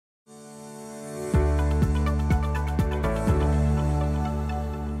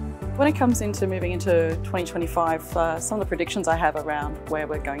When it comes into moving into 2025, some of the predictions I have around where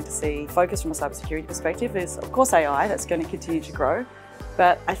we're going to see focus from a cybersecurity perspective is, of course, AI. That's going to continue to grow.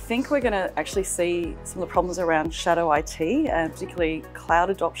 But I think we're going to actually see some of the problems around shadow IT and particularly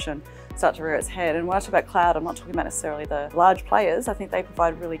cloud adoption start to rear its head. And when I talk about cloud, I'm not talking about necessarily the large players. I think they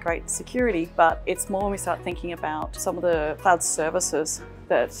provide really great security, but it's more when we start thinking about some of the cloud services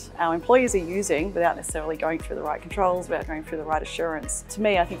that our employees are using without necessarily going through the right controls, without going through the right assurance. To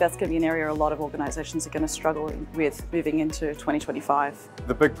me, I think that's going to be an area a lot of organisations are going to struggle with moving into 2025.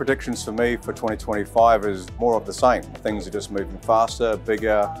 The big predictions for me for 2025 is more of the same. Things are just moving faster,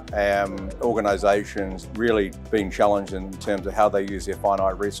 bigger, organisations really being challenged in terms of how they use their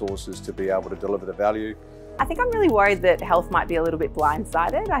finite resources to be able to deliver the value. I think I'm really worried that health might be a little bit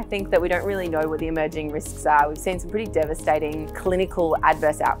blindsided. I think that we don't really know what the emerging risks are. We've seen some pretty devastating clinical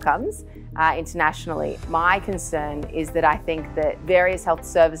adverse outcomes internationally. My concern is that I think that various health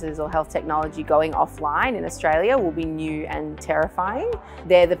services or health technology going offline in Australia will be new and terrifying.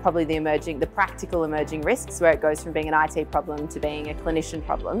 They're probably the practical emerging risks, where it goes from being an IT problem to being a clinician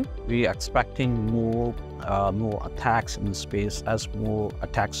problem. We are expecting more attacks in the space as more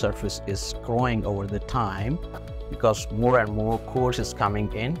attack surface is growing over the time, because more and more cores is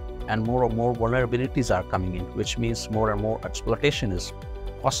coming in and more vulnerabilities are coming in, which means more and more exploitation is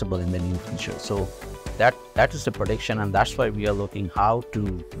possible in the near future. So that is the prediction, and that's why we are looking how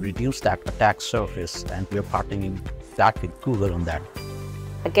to reduce that attack surface, and we are partnering that with Google on that.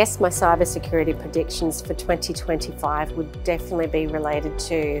 I guess my cybersecurity predictions for 2025 would definitely be related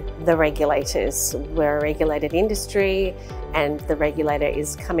to the regulators. We're a regulated industry, and the regulator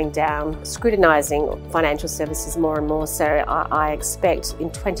is coming down, scrutinising financial services more and more. So I expect in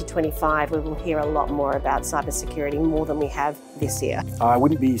 2025 we will hear a lot more about cybersecurity, more than we have this year. I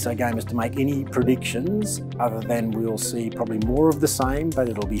wouldn't be so game as to make any predictions other than we'll see probably more of the same, but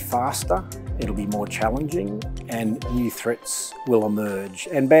it'll be faster, it'll be more challenging, and new threats will emerge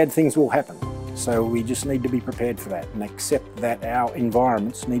and bad things will happen. So we just need to be prepared for that and accept that our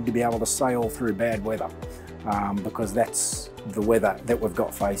environments need to be able to sail through bad weather, because that's the weather that we've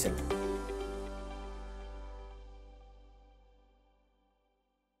got facing.